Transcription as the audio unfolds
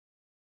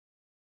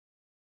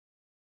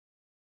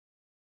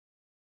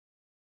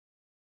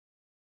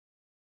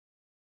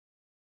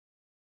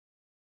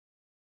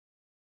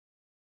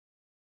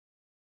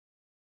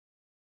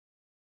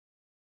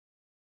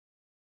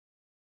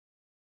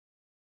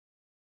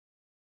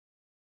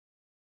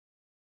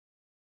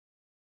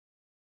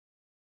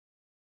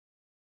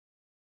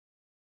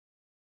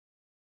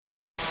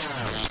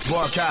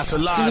Broadcast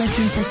alive. You're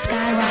listening to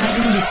Skyrock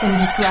tous les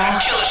samedis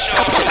soirs.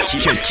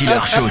 Cut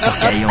Killer Show sur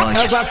Skyrock.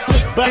 As I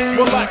sit back,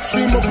 relax,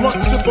 steam a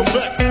blunt, sip a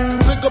Vex.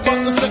 Think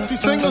about the sexy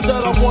singers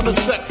that I wanna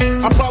sex.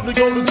 I probably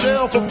go to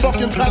jail for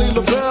fucking Patti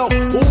LaBelle.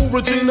 Ooh,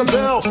 Regina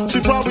Belle,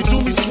 she probably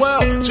do me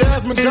swell.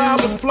 Jasmine Guy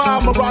was fly,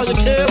 Mariah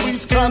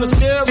Carey's kinda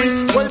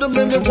scary. Wait a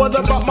minute, what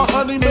about my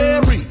honey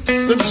Mary?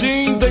 Them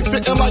jeans, they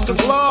fitting like a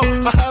glove.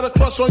 I had a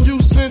crush on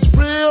you since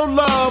real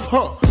love,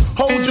 huh?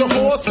 Hold your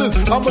horses,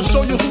 I'ma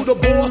show you who the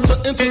boss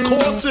of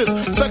intercourse is.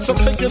 Sex, I'm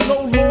taking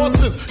no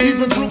losses.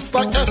 Even groups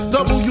like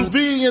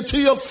SWV and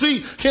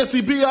TLC can't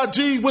see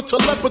B.I.G. with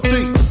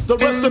telepathy. The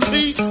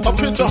recipe, a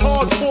picture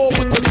hardcore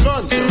with the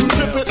gun.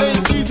 Pimpin'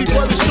 ain't easy,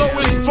 but the show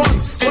is fun.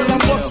 When I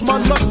bust my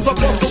nuts, I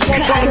bust a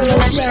 1 by 1. So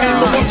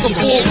what's the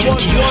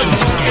 411?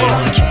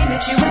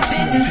 That you was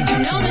spittin', you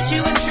know that you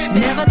was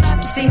trippin'. Never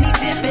thought to see me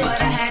dippin', but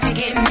I had to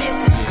get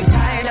missing. I'm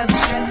tired of you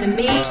stressing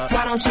me.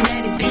 Why don't you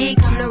let it be?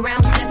 Coming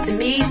around testing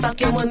me,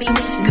 fucking with me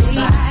mentally.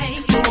 Goodbye.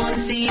 Don't wanna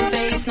see your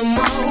face no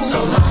more.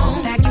 So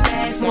long. Pack your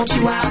bags, want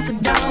you out the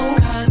door.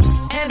 Cause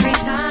every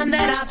time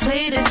that I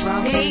play this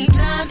wrong game,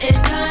 time and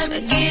time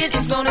again,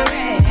 it's gonna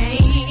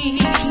rain.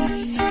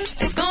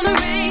 It's gonna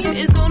rain,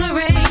 it's gonna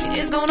rain,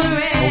 it's gonna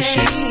rain. Oh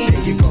shit,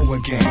 there you go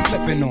again,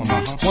 flipping on me.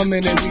 1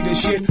 minute we the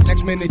shit,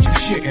 next minute you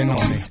shitting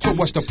on me. So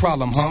what's the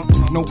problem, huh?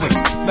 No wait,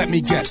 let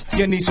me guess.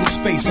 You need some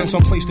space and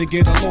some place to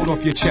get a load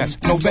off your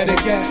chest. No better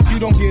yet, you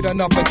don't get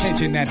enough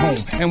attention at home.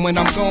 And when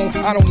I'm gone,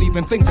 I don't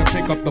even think to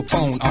pick up the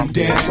phone. I'm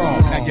dead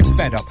wrong, now you're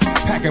fed up.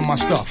 Packing my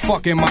stuff,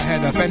 fucking my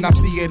head up. And I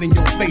see it in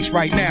your face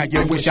right now,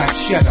 you wish I'd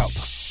shut up.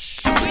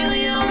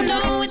 Really don't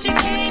know what you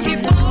came here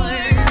for.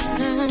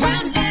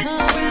 Round and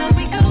around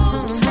we go.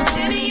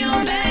 Sending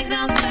your bags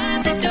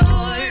outside the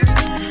door.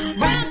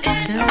 Round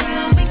and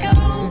around we go.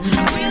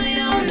 Really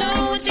don't know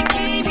what you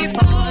came here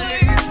for.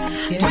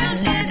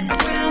 Round and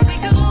around we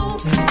go.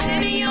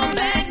 Sending your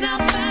bags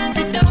outside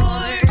the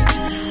door.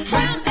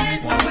 Round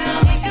and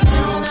around we go.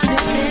 Don't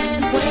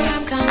understand where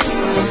I'm coming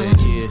from.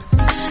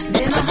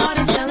 Then my heart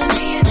is telling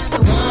me you're not the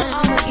one.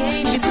 All the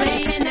games you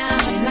play and now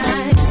you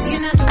lie.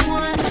 You're not the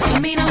one. You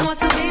mean I want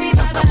to, baby,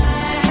 bye-bye.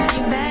 Pack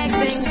your bags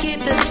and get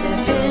the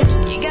step in.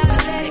 You gotta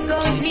let it go,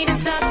 you need to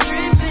stop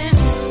tripping.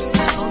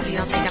 I hope you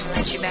don't think I'm gonna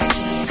let you back in.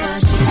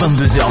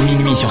 22h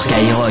minuit sur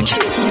Skyrock.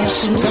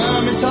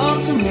 Come and talk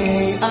to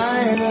me, I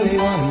really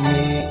wanna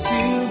meet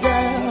you,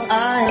 girl.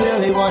 I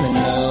really wanna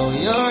know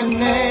your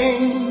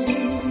name.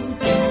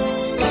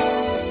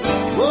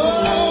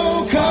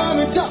 Whoa, come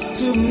and talk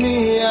to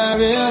me, I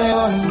really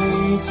wanna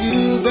meet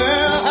you,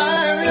 girl. I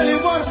really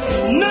wanna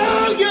know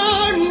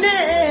your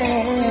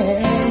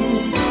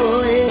name.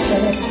 Oh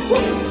yeah.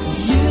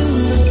 You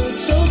look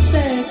so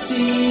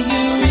sexy,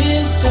 you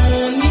really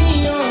turn me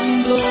on,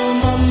 blow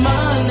my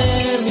mind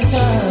every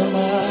time I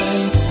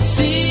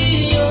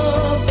see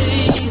your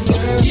face,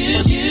 girl.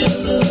 You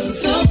look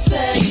so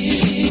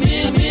sexy,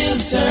 really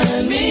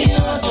turn me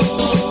on,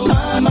 oh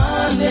my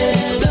mind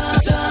every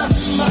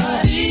time I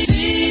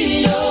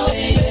see your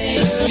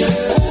face,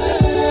 girl.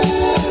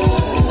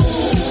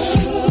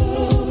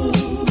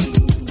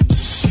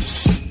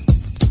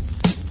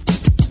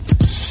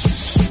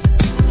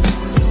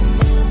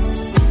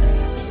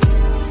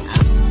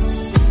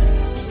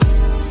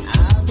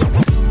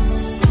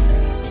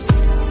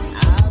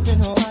 I've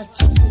been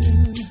watching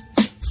you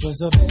for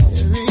so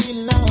very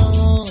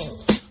long,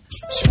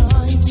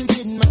 trying to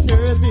get my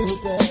nerve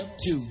built up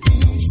to be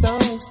so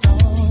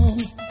strong.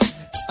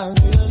 I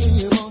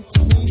really want to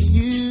meet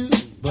you,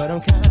 but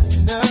I'm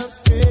kind of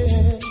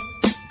scared,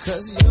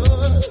 'cause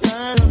you're the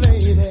kind of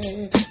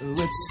lady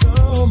with so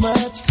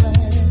much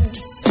class.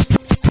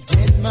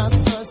 Get my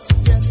thoughts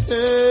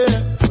together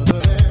for the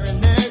very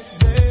next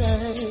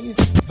day,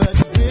 but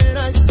when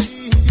I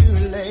see you,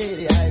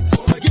 lady, I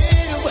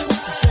forget what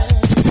you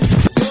said.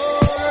 Your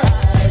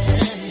eyes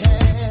and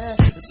hair,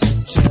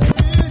 such a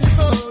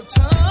beautiful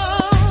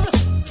tone.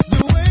 The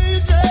way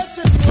you dress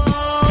and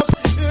walk,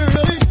 it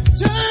really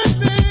turns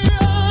me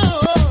on.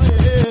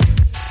 Yeah.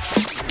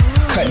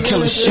 Cut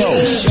Killer Show.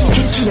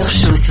 Cut Killer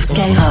Show sur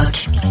Skyrock.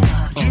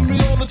 Give me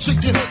all the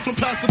chicken heads from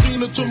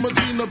Pasadena to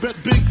Medina. Bet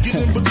big, get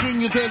in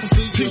between your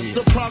dentures. Get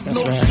the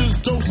prognosis,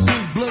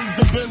 doses, blends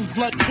and bends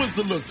like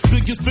Twizzlers.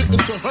 Biggest fit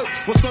into hurt,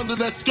 what's under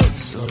that skirt?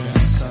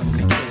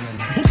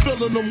 Who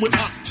filling them with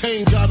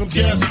octane? Got them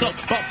gassed up,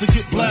 about to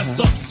get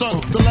blasted up,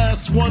 son. The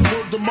last one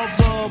word the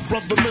mother,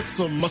 brother miss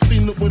him. I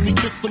seen it when he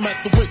kissed him at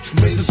the wake,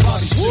 made his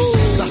body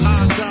shake. The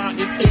high guy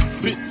in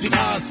 850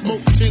 eyes,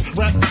 smoke tint,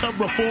 rap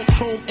terror, full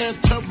chrome and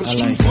terror.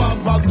 Street fly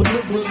by the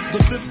rivers, the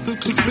fifth is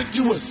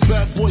conspicuous.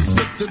 Bad boy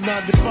slipped to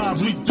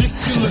 95,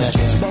 ridiculous.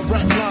 My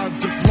rap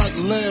lines is like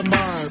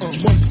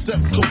landmines. One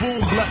step,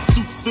 kaboom, black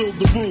suits fill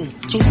the room.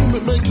 To whom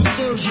it may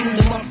concern,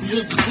 Junior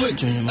Mafia's the click.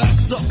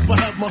 Act up, I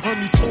have my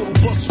honey's total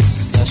bust.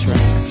 That's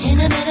right. In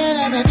the middle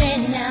of the day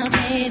now,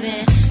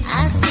 baby,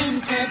 I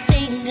seem to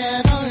think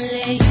of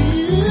only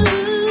you.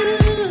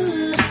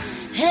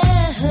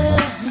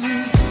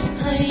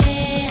 Oh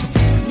yeah,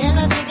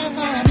 never thinking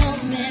for a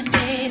moment,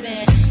 baby,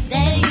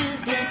 that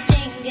you've been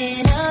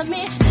thinking of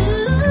me.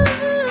 Ooh.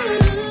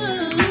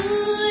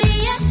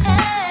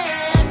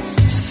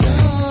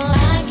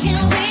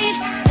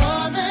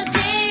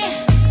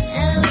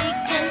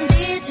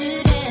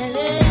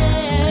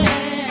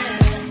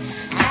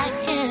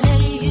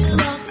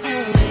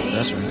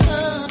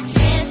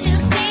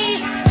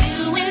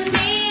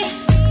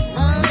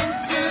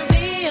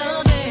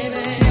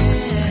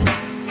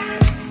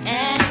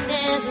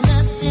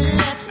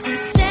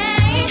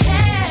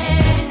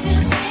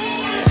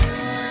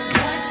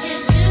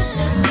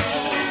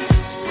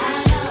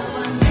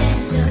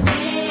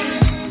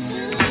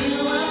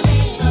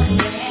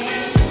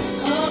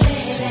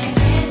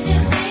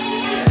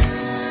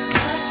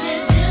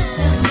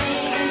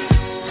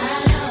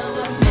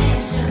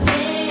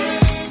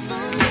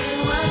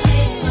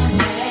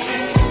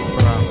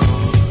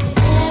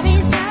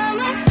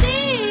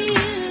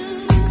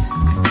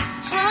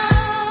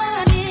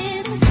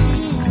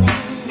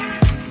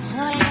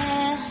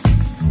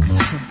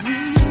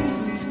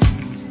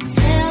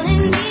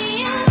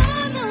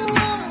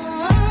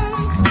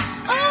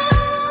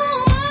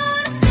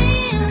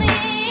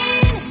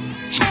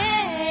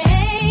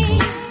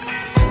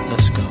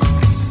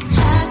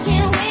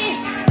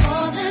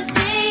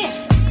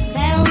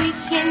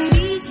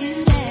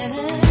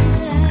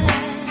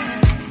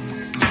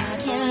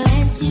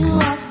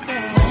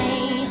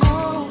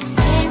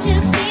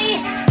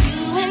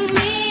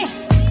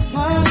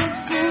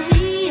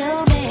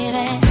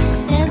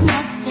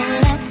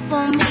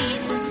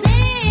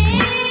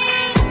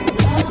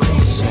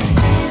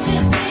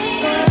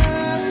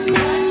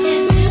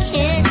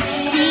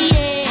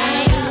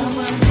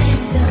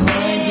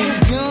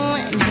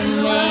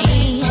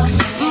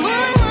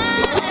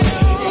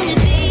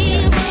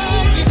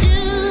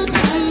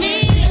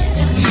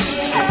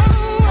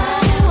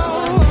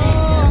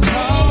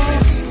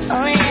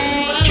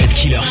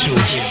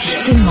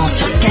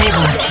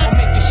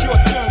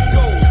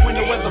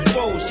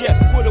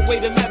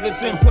 the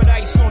leathers and put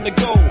ice on the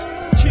gold.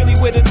 Chilly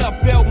with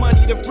enough bail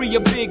money to free a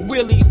big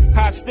Willie.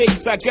 High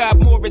stakes, I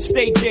got more at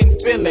stake than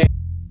Philly.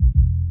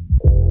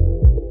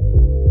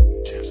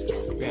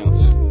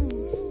 Bounce,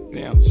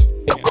 bounce,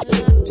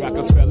 bounce.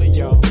 Rockefeller,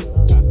 y'all.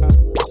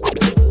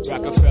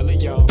 Rockefeller,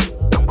 y'all.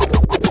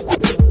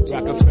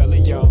 Rockefeller,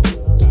 y'all.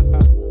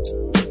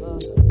 Bounce,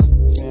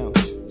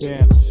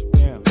 bounce,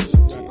 bounce.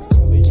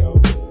 Rockefeller, y'all.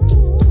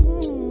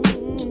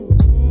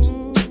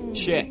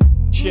 Check,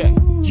 check.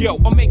 Yo,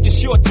 I'm making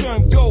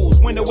short-term goals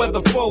when the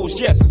weather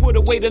falls. Yes, put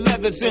away the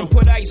leathers and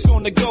put ice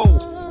on the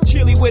gold.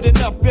 Chilly with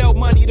enough bail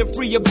money to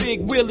free a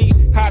big Willie.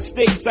 High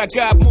stakes, I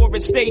got more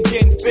at stake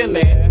than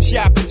Philly.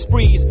 Shopping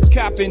sprees,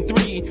 copping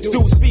 3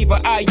 Deuce fever,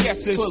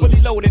 yeses, fully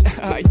loaded,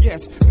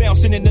 yes.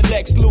 Bouncing in the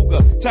Lex Luger,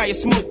 tire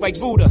smoke like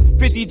Buddha.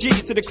 50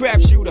 G's to the crap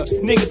shooter,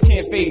 niggas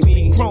can't fade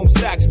me. Chrome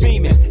stocks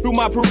beaming, through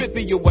my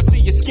peripheral, I see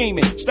you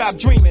scheming. Stop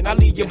dreaming, I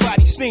leave your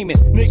body steaming.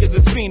 Niggas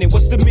is fiending,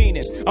 what's the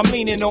meaning? I'm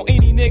leaning on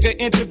any nigga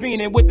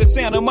intervening with the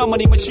sound of my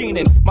money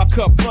machining. My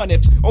cup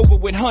runneth over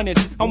with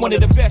hundreds. I'm one of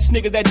the best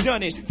niggas that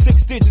done it.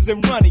 6 digits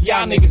and running,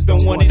 y'all niggas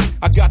don't want it.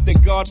 I got the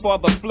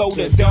Godfather flow,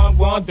 the Don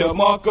Juan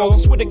DeMarco.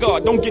 Swear to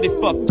God, don't get it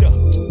fucked up.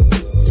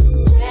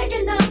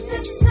 Taking up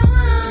this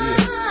time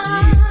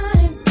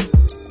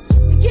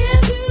to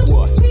give you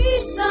What?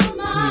 peace of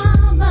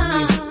my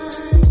mind.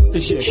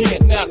 Cause you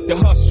can't knock the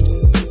hustle.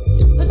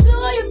 But do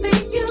you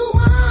think you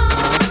are?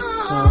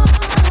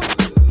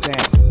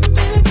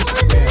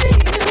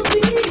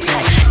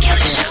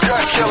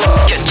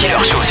 Cut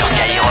Killer Show sur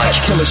Skyrock.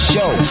 Killer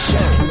Show.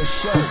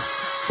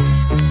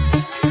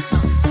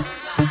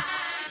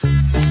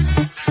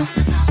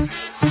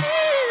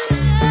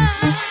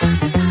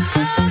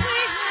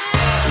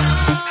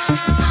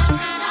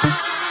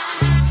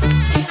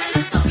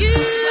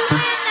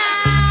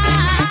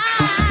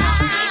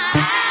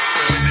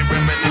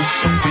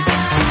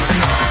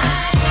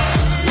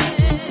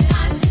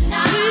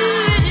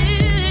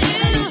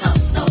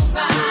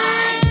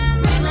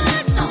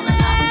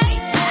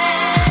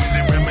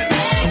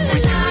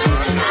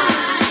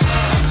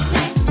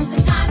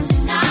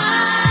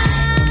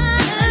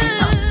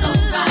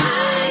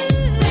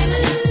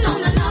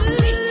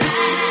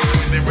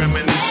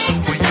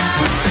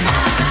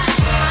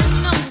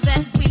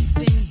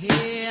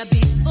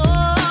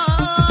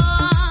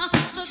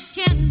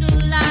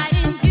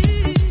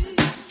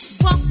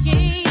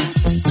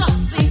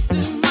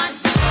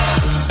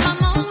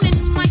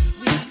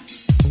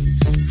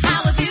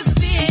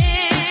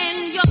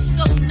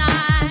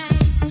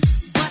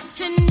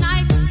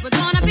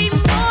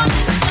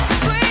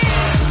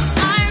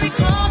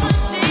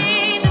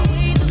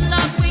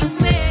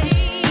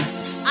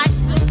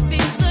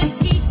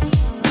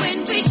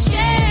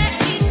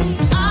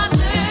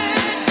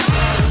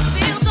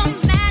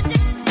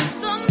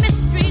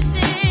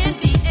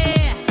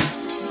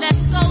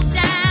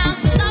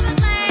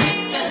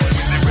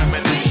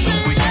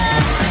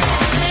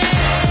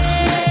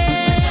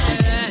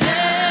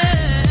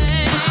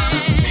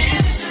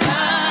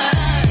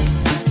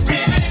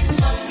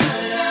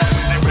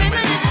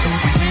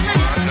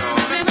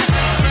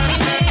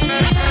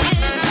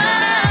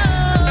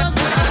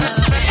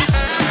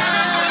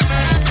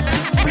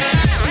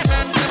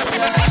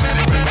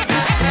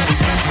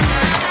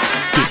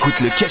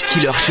 Le Cut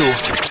Killer Show.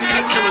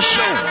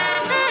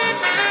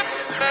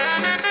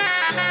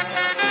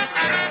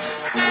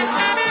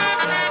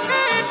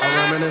 I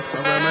reminisce.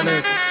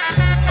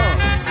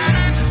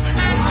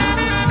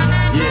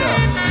 Yeah.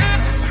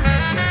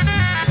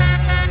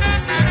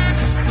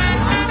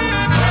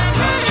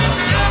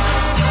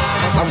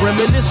 I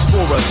reminisce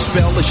for a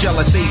spell, or shall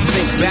I say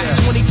think back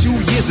 22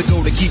 years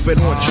ago to keep it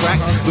on track.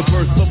 The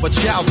birth of a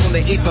child on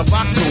the 8th of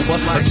October,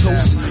 a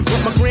toast,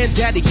 but my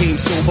granddaddy came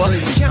sober.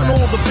 Count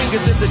all the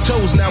fingers and the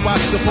toes, now I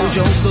suppose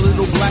you hope the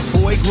little black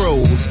boy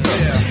grows.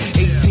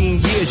 18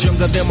 years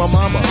younger than my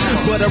mama,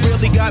 but I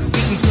really got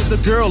beatings cause the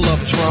girl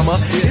loved drama.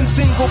 In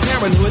single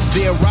parenthood,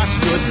 there I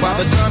stood. By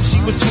the time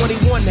she was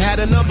 21, had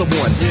another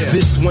one.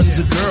 This one's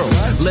a girl,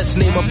 let's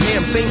name her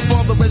Pam. Same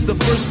father as the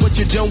first, but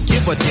you don't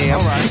give a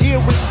damn.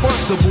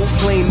 Irresponsible,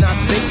 plain not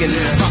thinking.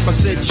 Papa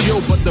said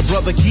chill, but the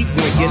brother keep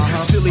winking.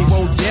 Still he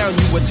won't down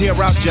you or tear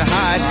out your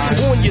hide.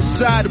 On your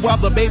side while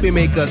the baby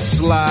make a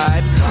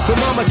slide. The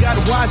mama got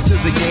wise to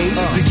the game.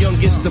 The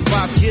youngest of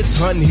 5 kids,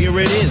 hun, here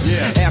it is.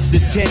 After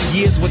 10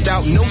 years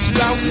without no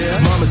spouse,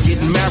 mama's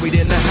getting married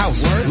in the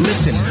house.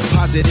 Listen,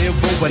 positive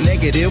over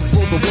negative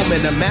for the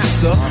woman, a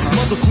master.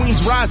 Mother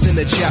Queen's rise in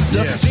the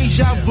chapter.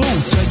 Deja vu,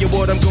 tell you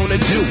what I'm gonna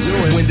do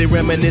when they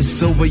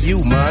reminisce over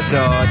you, my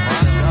God.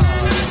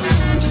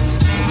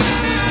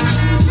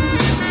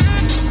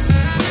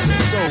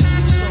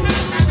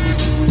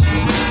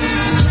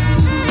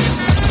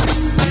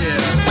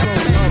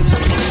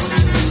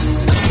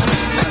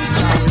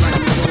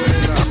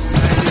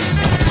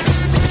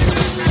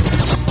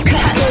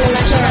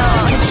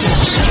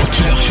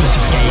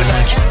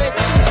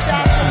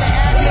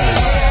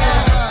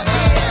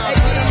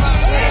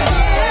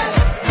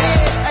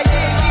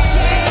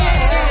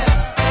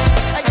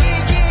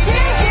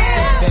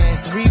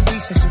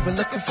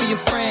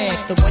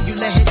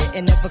 Killer hit it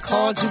and never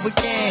called you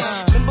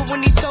again. Remember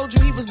when he told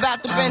you he was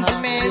about to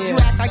Benjamins? You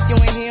act like you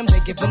ain't him, they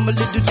give him a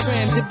little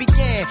trim to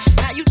begin.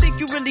 Now you think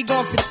you really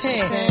gon'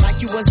 pretend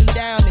like you wasn't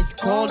down and you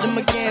called him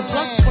again.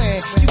 Plus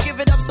when you give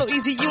it up so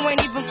easy, you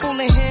ain't even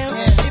fooling him.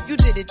 If you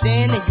did it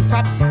then you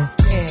probably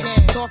can.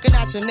 Talking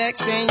out your neck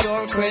saying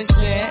you're a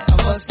Christian, a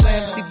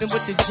Muslim, sleeping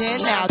with the gin.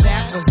 Now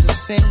that was the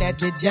sin that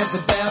did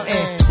Jezebel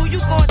in. Who you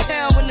gon'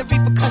 tell when the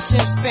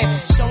repercussions spin?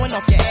 Showing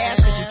off your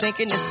ass cause you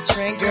thinking it's a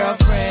trend,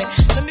 girlfriend.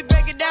 Let me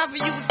break it down for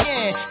you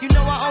again. You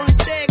know I only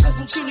say it cause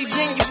I'm truly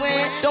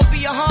genuine. Don't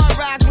be a hard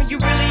rock when you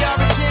really are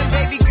a gem,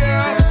 baby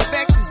girl.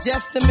 Respect is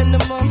just the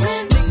minimum.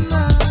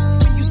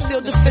 Nigga, you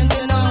still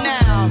defending them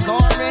now.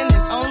 Lauren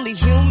is only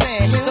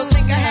human. Don't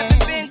think I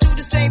haven't been through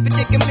the same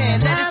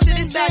predicament. Let it sit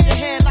inside your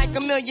head like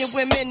a million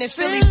women in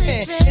Philly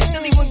pen. It's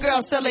silly when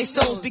girls sell their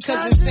souls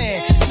because it's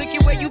sin. Look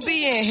at where you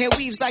be in. Hair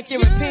weaves like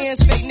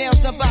Europeans. Fake nails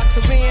done by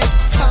Koreans.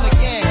 Come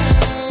again.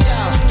 Yo,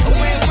 a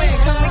win-win.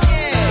 Come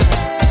again.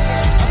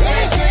 A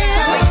win-win.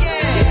 Come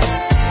again.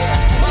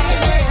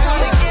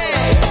 Come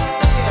again.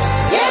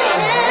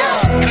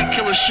 Yeah. Cut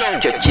Killer Show.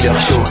 Cut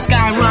Killer Show.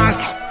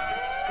 Skyrock.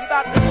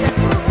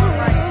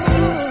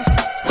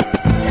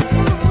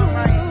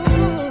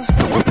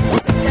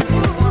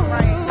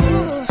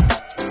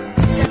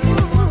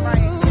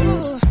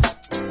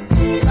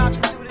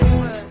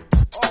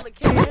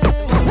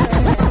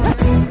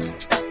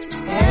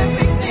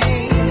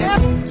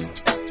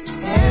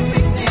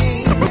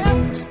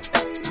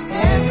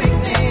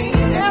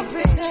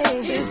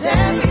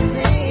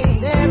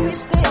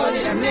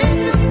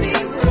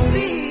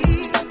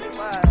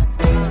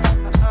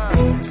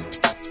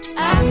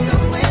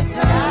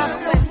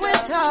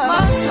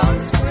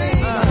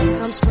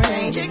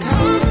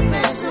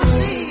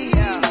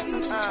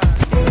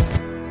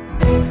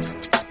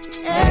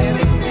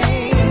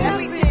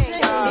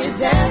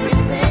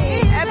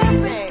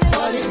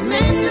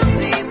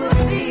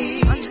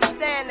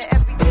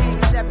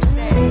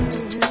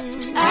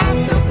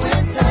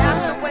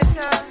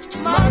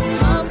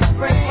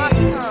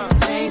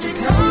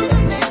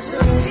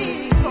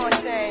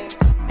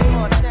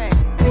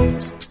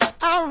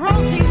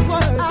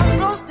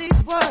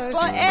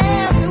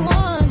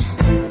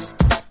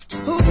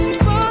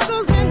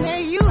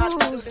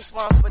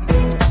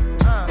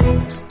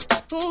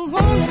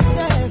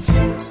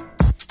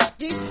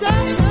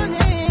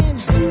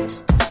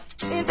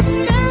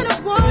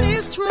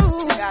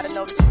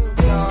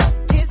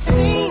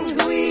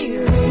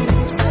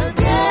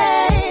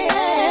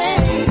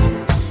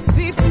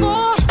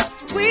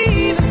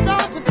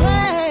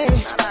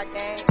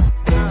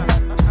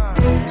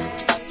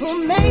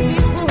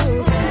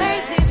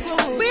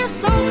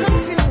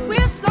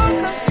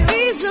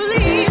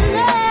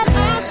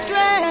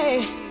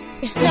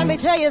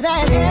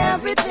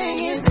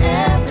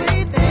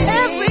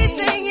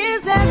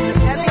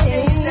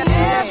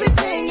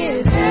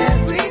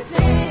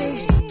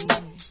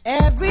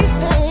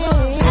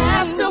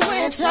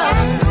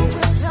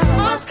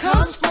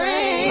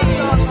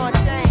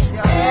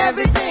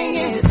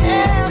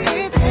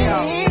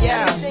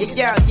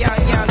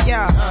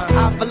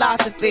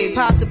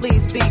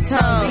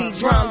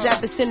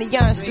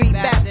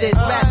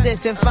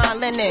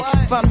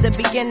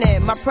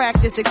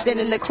 Practice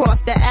extending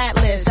across the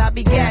atlas. I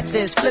be got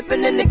this,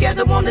 flipping in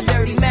together on the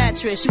dirty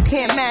mattress. You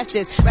can't match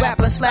this.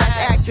 Rapper /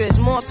 actress,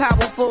 more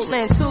powerful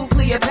than two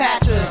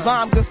Cleopatras.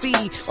 Bomb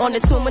graffiti on the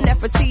tomb of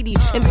Nefertiti.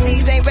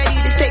 MCs ain't ready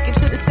to take it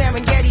to the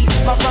Serengeti.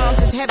 My rhymes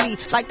is heavy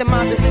like the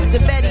mom to Sister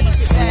Betty.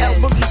 L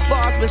Boogie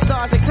spars with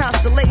stars and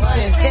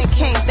constellations. Then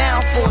came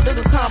down for a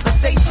little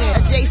conversation.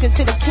 Adjacent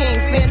to the king,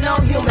 fear no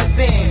human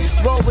being.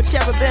 Roll with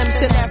cherubims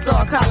to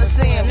Nassau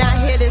Coliseum.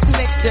 Now hear this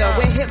mixture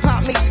where hip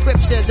hop meets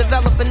scripture.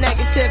 Develop a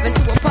negative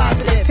into a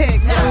positive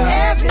picture.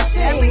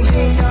 Everything is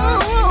everything.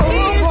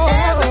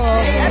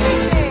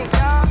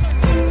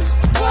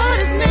 What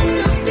is meant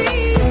to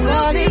be,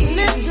 what is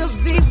meant to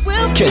be,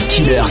 will be. Cut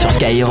Killer sur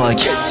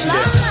Skyrock.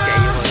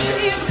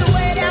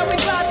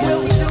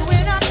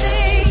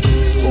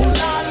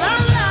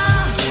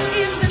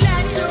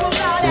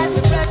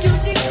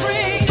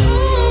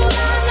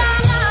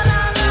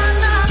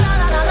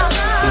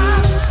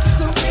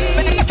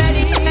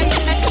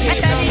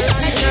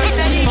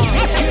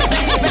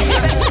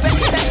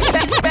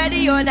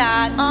 Or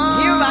not,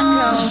 here I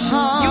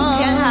come, you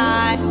can't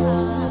hide.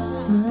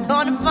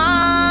 Gonna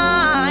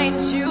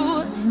find you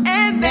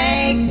and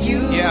make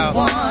you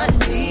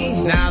want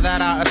me. Now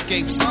that I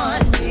escape sleep,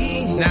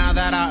 now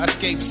that I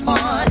escape sleep,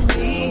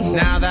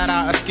 now that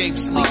I escape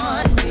sleep,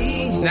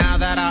 now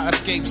that I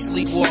escape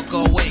sleep, walk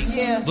away.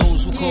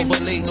 Those who come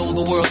but late know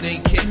the world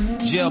ain't kick.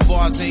 Jail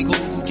bars ain't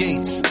golden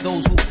gates.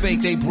 Those who fake,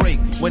 they break.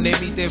 When they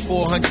meet their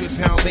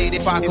 400-pound mate,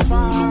 if I could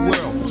rule the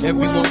world,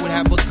 everyone would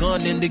have a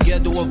gun in the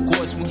ghetto, of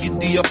course. When get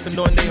the up and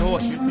on their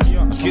horse,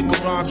 kick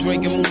around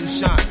drinking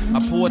moonshine. I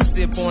pour a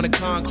sip on the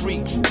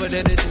concrete for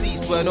the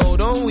deceased, but oh,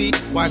 don't we?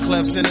 Why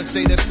Clef's in a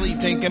state of sleep,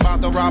 thinking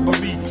about the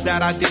robbery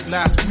that I did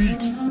last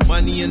week.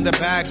 Money in the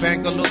bag,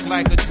 banker look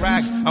like a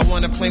drag. I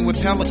wanna play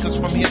with pelicans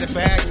from here to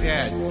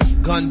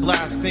Baghdad. Gun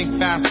blast, think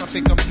fast, I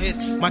think I'm hit.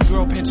 My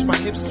girl pinched my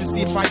hips to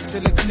see if I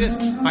still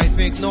exist. I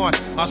think not,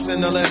 I'll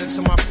send a letter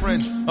to my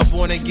friends. A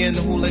born again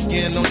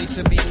hooligan, only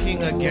to be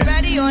king again.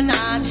 Ready or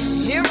not,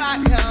 here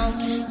I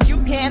come. You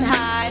can't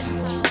hide.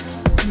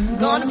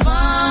 Gonna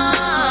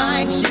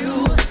find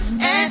you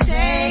and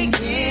take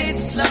it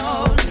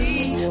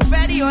slowly.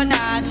 Ready or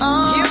not,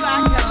 here I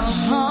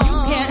come.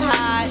 You can't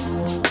hide.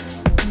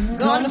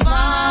 Gonna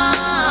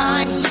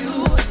find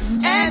you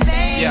and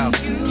make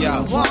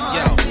you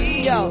want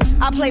me. Yo,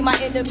 I play my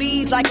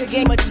enemies like a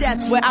game of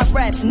chess where I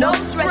rest. No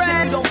stress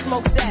if you don't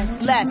smoke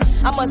cess.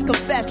 Less, I must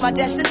confess, my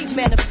destinies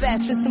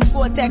manifest. In some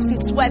cortex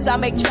and sweats, I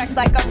make tracks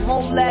like I'm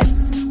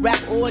homeless. Rap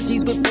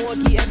orgies with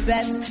Borgie and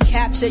Best.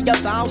 Capture your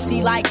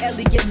bounty like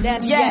Elliot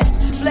Ness.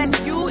 Yes,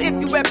 bless you if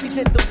you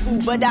represent the fool,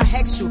 but I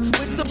hex you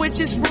with some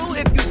witches rule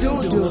if you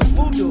do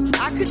voodoo.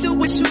 I could do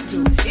what you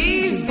do,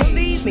 easy.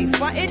 Believe me,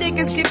 frontin'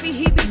 niggas give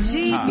me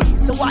heebie-jeebies.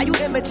 So why you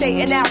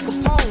imitating Al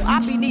Capone?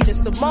 I be needing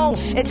Simone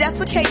and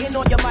defecating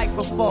on your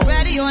microphone.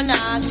 Ready or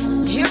not,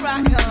 here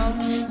I come.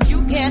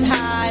 You can't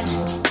hide.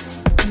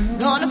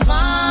 Gonna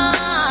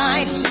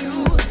find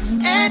you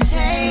and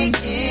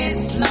take it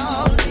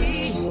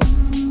slowly.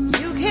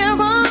 You can't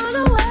run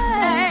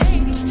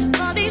away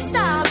from these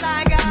styles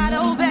I got,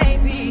 oh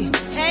baby.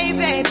 Hey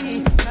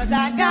baby, 'cause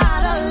I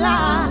got a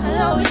lot,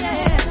 oh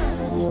yeah.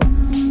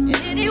 And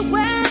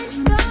anywhere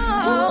you go,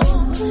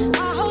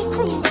 our whole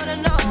crew gonna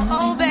know,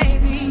 oh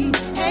baby.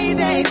 Hey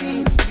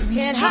baby, you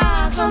can't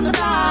hide from the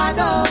block,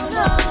 oh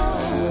no.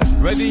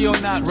 Ready or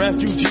not,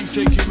 refugees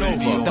taking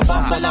over. The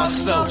Buffalo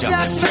Soldier,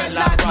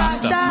 dreadlock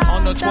roster.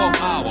 On the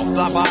 12th hour,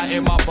 fly by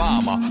in my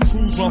bomber.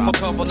 Crews run for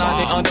cover, now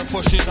they under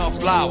pushing up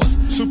flowers.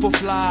 Super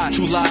fly,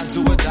 true lies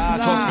do or die.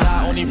 Toss me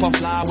high, only puff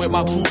fly with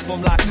my crew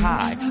from like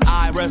high.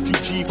 I,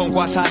 refugee from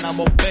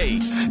Guantanamo Bay.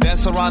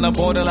 Dance around the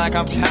border like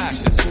I'm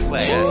Cassius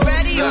Clay.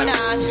 Ready or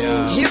not,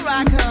 here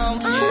I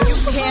come.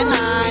 You can't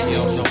hide.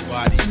 Yo,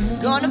 nobody.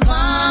 Gonna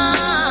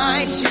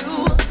find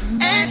you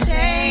and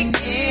take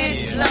it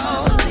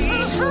slowly.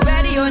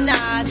 Ready or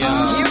not,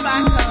 here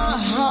I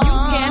come.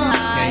 You can't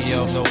hide. Hey,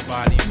 yo,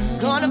 nobody.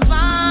 Gonna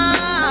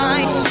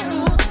find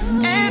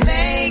you and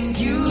make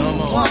you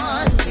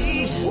want me.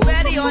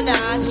 Ready or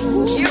not,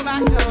 here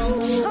I come.